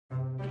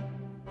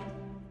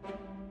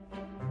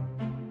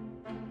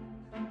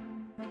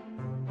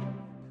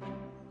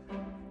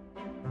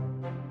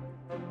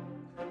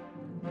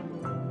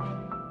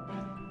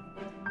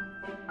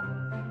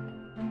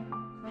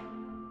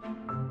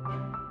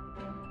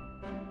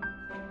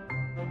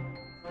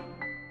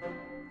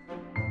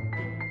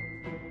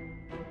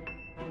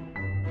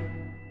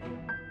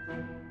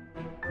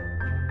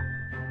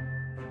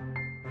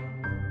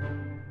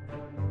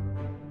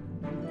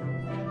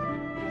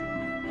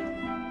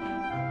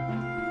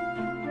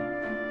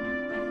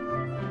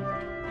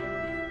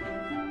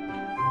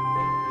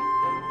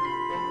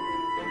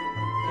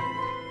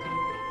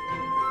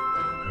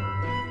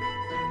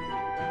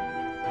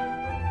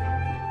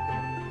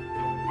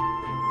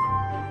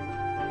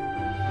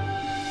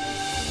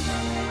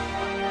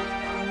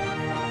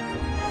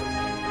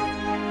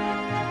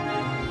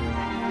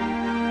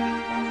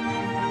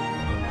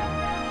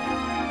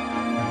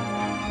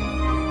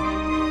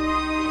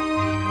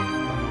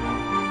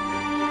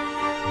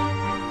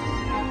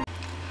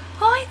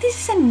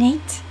this is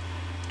Anet,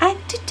 and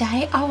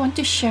today I want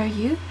to show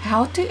you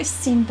how to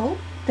assemble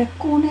the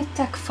corner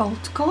tuck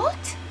fold card.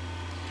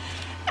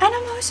 And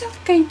I'm also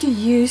going to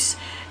use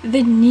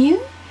the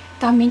new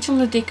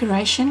dimensional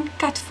decoration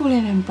cut full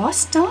and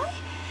emboss die.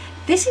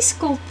 This is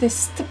called the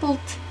stippled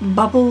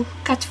bubble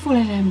cut full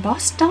and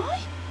emboss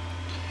die.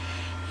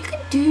 You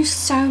can do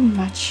so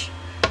much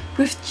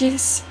with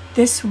just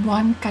this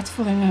one cut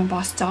full and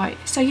emboss die.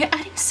 So you're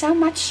adding so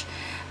much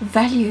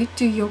value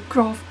to your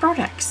craft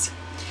products.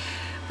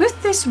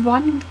 With this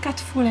one cut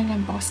full and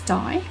emboss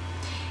die,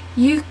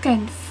 you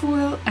can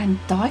foil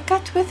and die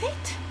cut with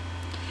it.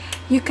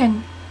 You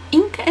can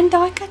ink and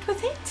die cut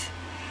with it.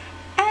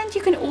 And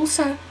you can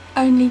also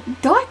only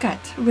die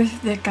cut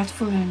with the cut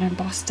full and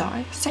emboss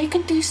die. So you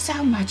can do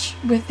so much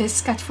with this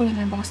cut full and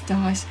emboss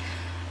dies,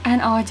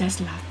 and I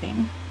just love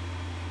them.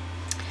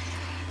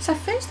 So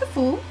first of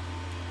all,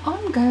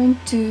 I'm going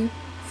to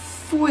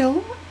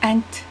foil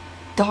and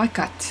die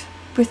cut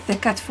with the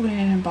cut full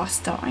and emboss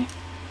die.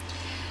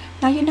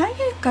 Now you know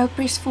your Go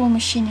Press Foil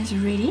machine is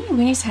ready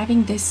when it's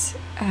having this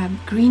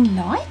green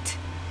light.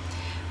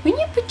 When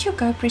you put your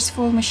Go Press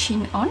Foil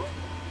machine on,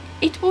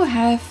 it will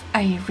have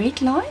a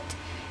red light.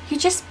 You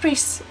just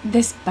press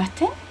this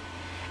button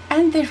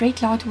and the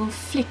red light will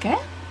flicker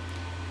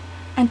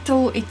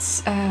until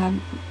it's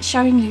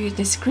showing you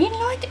this green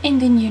light,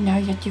 and then you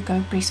know that your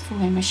Go Press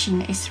Foil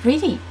machine is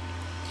ready.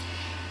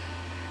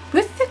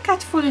 With the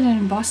cut full and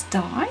emboss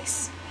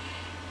dies,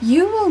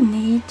 you will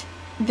need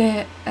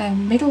the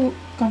metal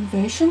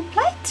conversion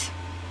plate,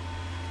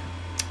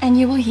 and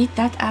you will heat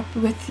that up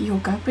with your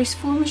Go Press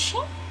Foil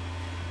machine.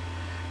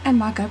 And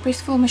my Go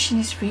Press Foil machine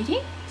is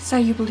ready, so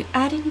you will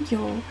add in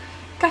your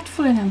cut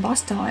full and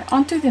emboss die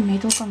onto the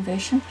metal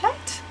conversion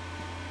plate.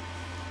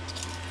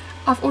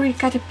 I've already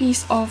cut a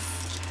piece of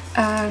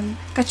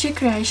Couture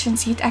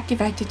Creations heat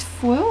activated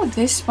foil.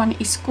 This one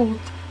is called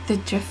the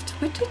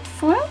driftwood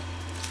foil,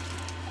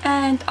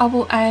 and I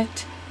will add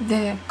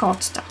the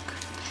cardstock.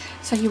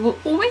 So you will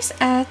always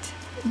add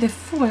the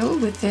foil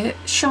with the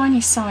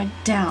shiny side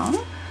down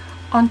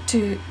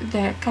onto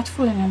the cut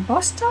full and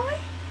emboss die,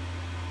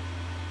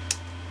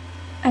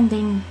 and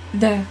then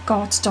the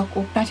cardstock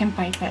or pattern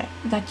paper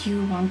that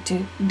you want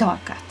to die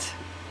cut.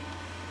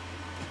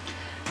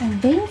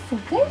 And then for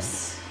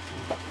this,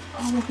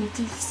 I will be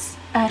just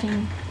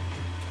adding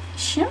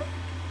shim,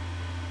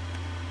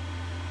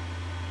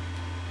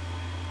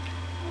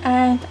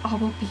 and I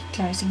will be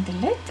closing the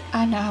lid,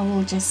 and I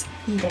will just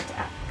heat it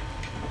up.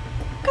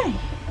 Okay,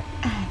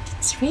 and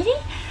it's ready.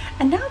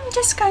 And now I'm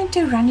just going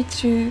to run it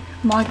through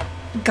my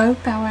Go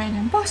Power and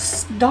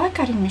Emboss die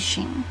cutting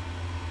machine.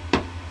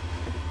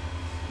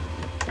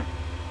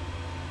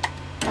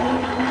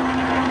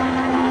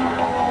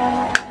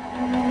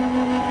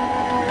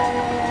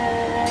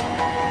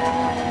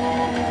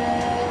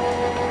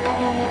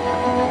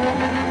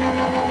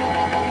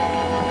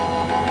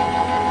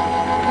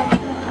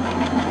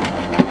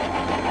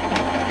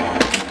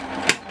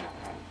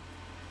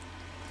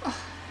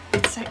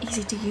 So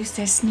easy to use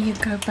this new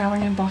Go Power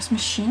and Emboss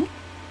machine.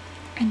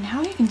 And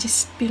now you can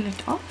just peel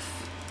it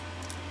off.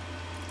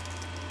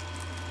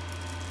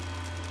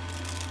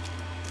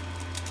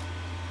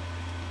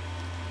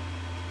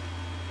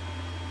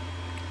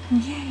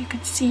 And here you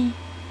can see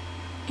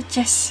it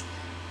just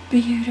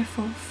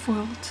beautiful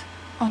foiled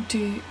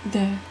onto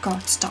the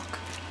cardstock.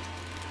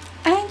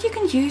 And you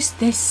can use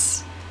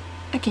this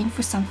again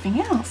for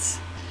something else.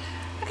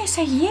 Okay,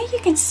 so here you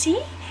can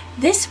see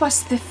this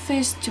was the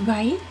first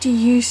way to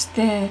use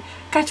the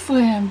cut full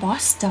and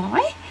emboss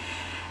die,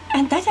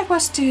 and that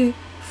was to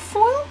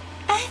foil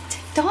and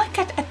die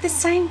cut at the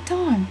same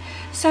time.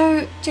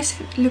 So just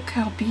look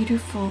how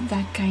beautiful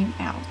that came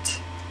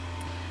out.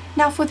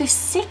 Now for the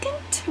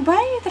second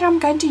way that I'm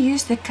going to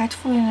use the cut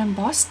full and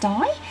emboss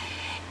die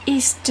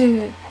is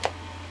to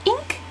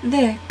ink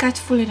the cut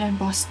full and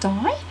emboss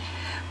die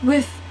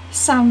with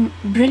some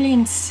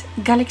Brilliance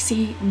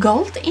Galaxy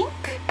Gold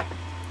ink,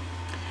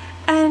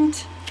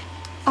 and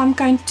I'm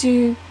going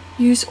to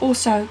use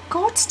also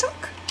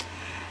cardstock,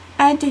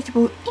 and it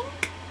will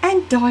ink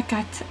and die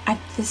cut at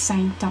the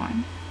same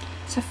time.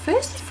 So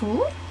first of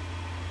all,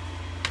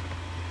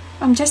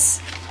 I'm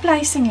just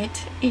placing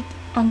it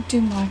onto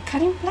my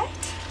cutting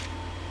plate,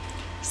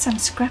 some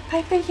scrap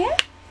paper here,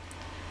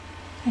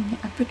 and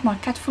I put my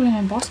cut full and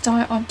emboss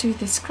die onto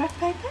the scrap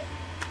paper,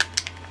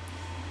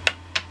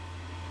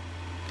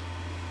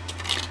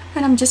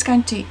 and I'm just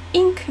going to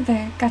ink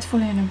the cut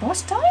full and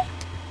emboss die.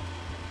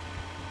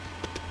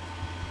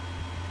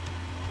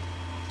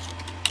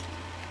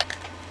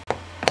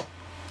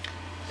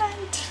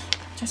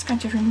 Just going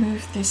to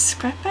remove this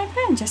scrap paper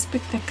and just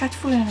put the cut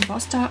full and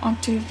emboss die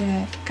onto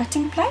the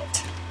cutting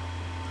plate,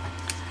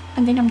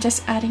 and then I'm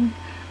just adding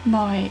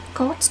my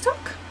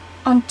cardstock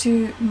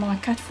onto my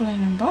cut full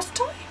and emboss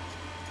die,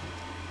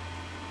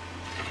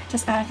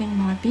 just adding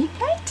my B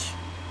plate,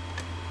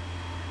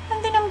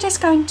 and then I'm just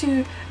going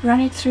to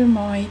run it through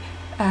my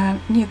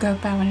new Go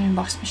Power and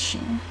Emboss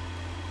machine.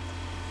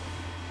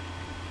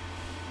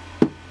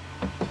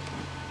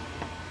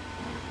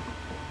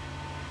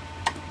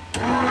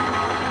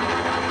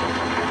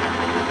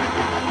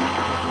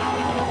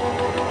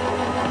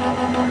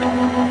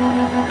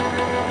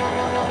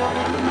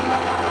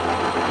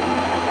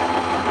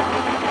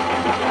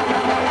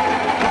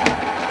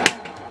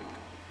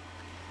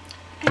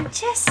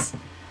 just,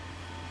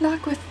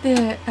 like with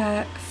the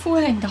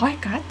foil and die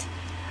cut,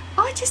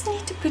 I just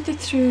need to put it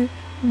through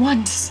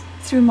once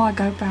through my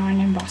Go Power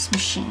and Emboss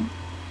machine.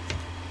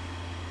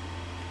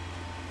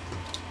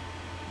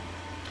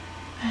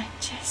 And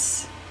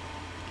just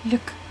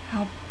look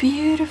how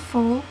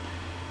beautiful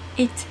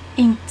it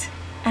inked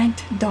and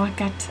die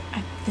cut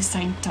at the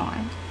same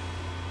time.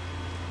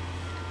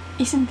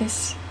 Isn't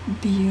this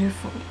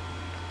beautiful?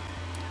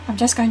 I'm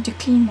just going to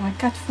clean my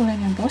cut, foil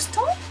and emboss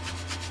tool.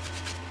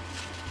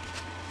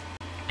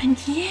 And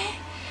here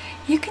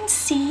you can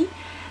see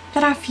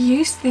that I've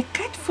used the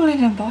cut, foil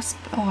and emboss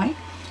die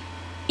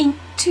in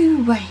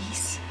two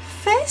ways.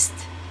 First,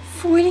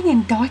 foiling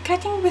and die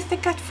cutting with the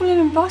cut, foil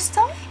and emboss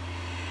die,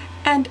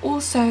 and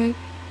also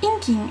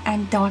inking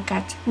and die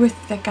cut with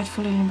the cut,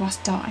 foil and emboss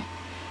die.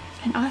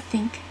 And I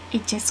think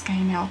it just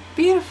came out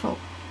beautiful.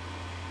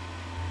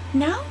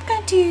 Now I'm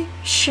going to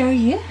show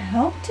you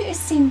how to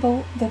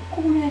assemble the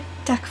corner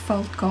tuck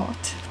fold card.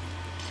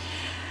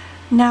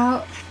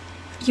 Now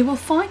you will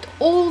find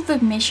all the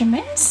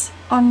measurements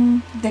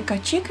on the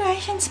Couture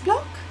Creations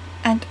blog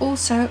and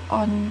also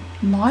on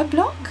my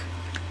blog.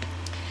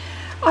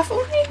 I've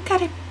already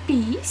cut a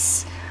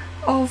piece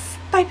of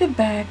Paper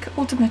Bag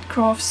Ultimate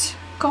Crafts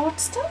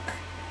cardstock.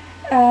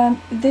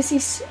 This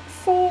is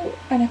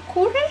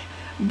 4¼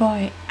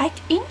 by 8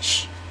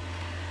 inch,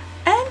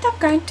 and I'm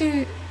going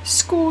to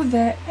score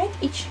the 8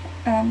 inch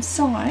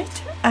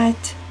side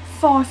at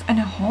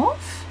 5½.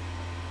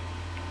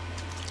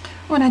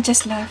 When I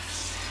just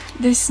love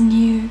this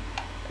new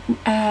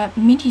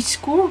mini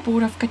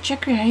scoreboard of Couture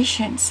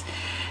Creations,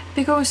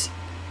 because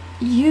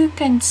you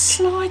can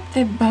slide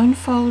the bone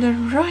folder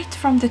right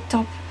from the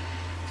top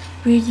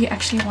where you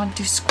actually want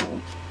to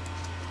score.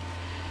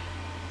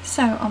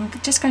 So I'm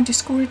just going to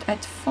score it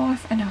at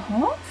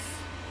 5½.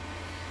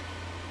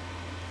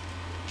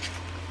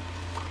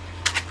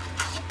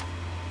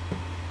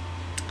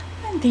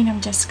 And then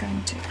I'm just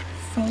going to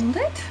fold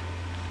it.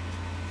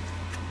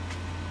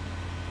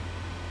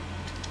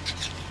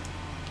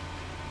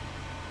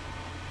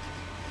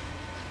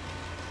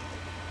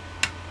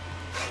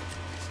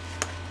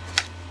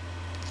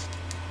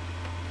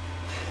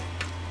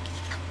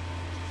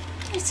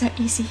 It's so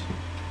easy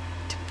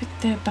to put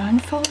the bone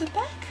folder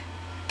back.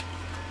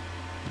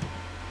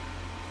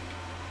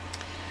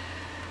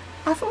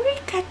 I've already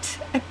cut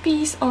a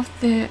piece of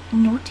the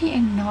Naughty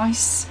and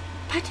Nice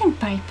pattern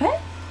paper.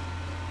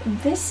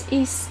 This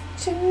is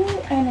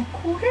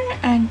 2¼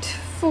 and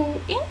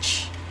 4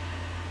 inch,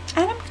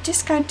 and I'm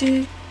just going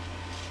to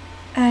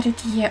add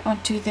it here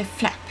onto the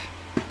flap.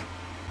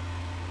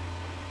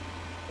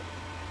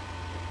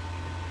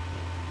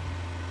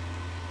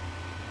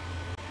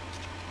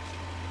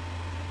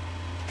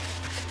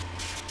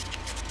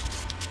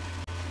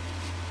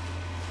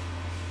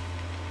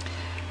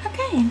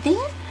 Okay, and then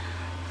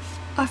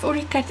I've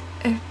already cut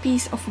a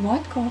piece of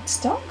white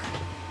cardstock,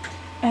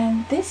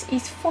 and this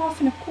is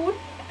 5¼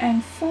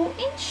 and 4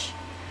 inch,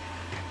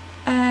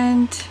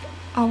 and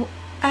I'll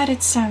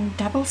added some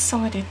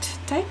double-sided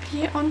tape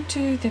here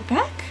onto the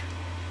back.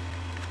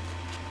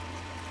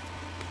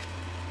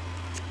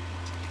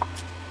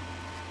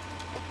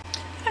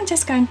 I'm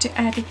just going to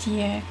add it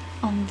here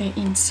on the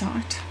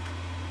inside.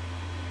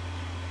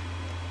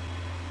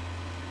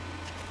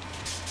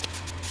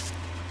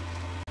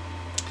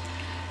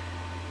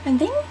 And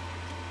then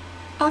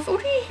I've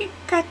already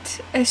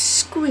cut a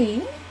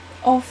square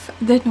of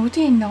the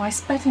Naughty and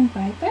Nice pattern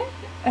paper.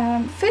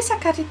 First I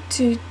cut it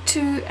to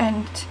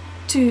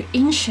 2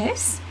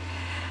 inches,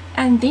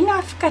 and then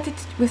I've cut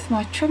it with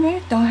my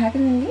trimmer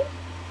diagonally,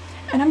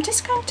 and I'm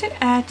just going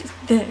to add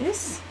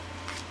this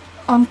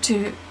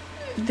onto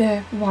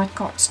the white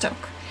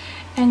cardstock,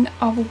 and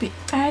I will be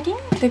adding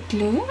the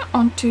glue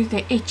onto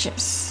the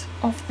edges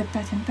of the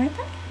pattern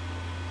paper.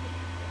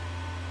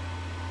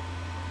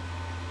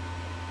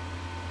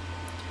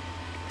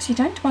 So you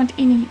don't want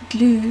any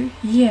glue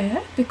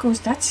here, because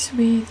that's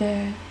where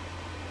the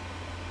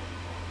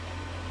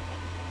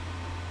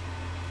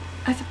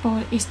other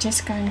part is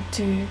just going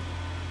to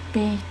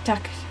be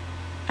tucked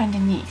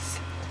underneath.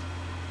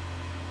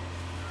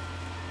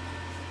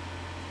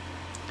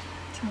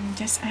 So I'm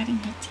just adding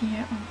it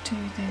here onto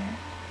the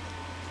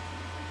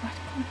white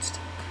cardstock.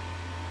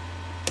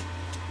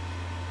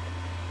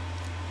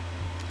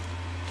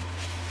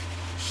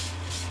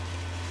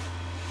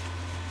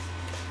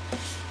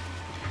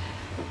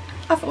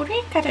 I've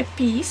already cut a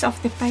piece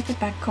of the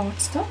paperback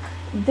cardstock.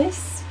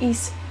 This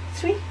is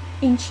 3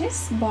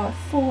 inches by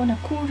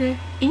 4¼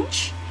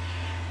 inch,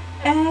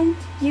 and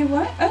you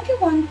only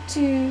want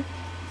to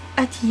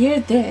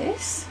adhere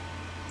this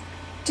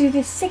to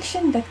the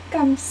section that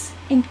comes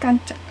in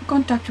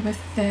contact with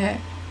the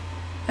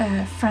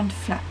front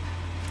flap.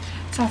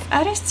 So I've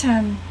added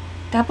some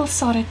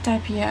double-sided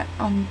tape here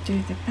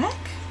onto the back.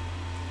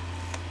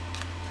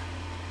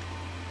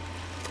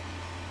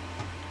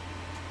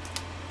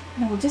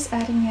 And I'm just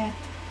adding it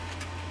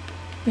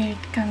where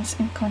it comes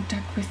in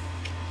contact with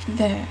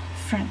the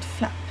front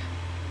flap.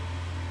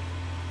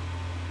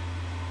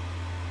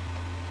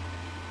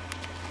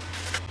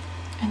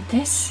 And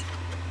this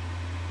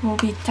will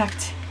be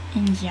tucked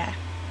in here.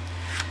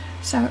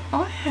 So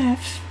I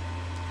have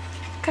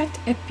cut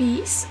a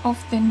piece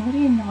of the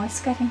Naughty and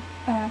Nice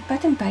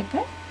pattern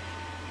paper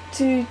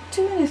to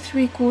 2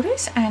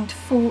 3/4 and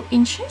 4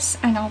 inches,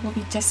 and I will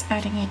be just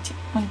adding it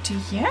onto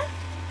here.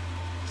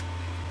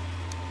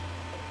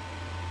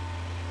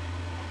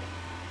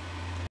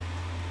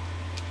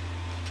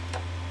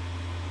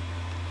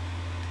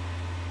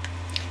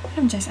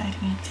 I'm just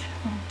adding it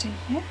onto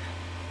here.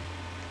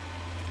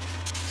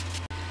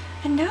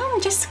 And now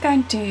I'm just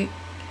going to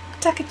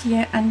tuck it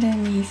here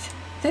underneath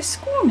this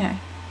corner.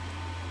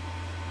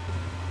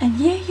 And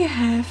here you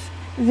have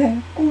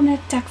the corner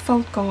tuck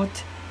fold card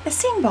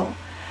assemble.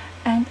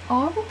 And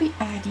I will be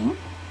adding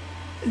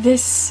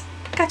this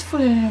cut,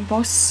 full and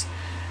emboss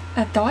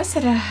dies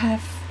that I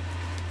have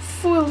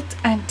foiled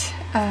and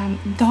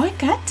die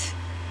cut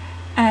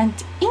and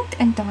inked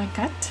and die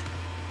cut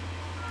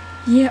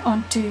here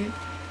onto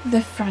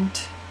the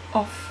front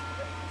of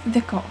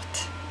the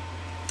card.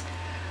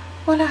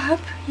 Well, I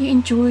hope you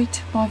enjoyed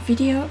my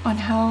video on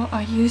how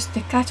I used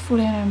the cut, full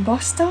and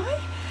emboss die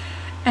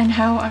and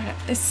how I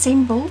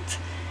assembled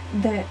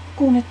the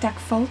corner tuck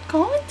fold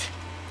card.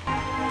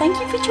 Thank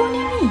you for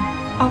joining me.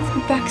 I'll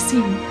be back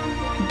soon.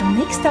 Until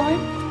next time,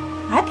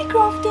 happy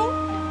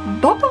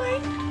crafting. Bye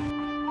bye.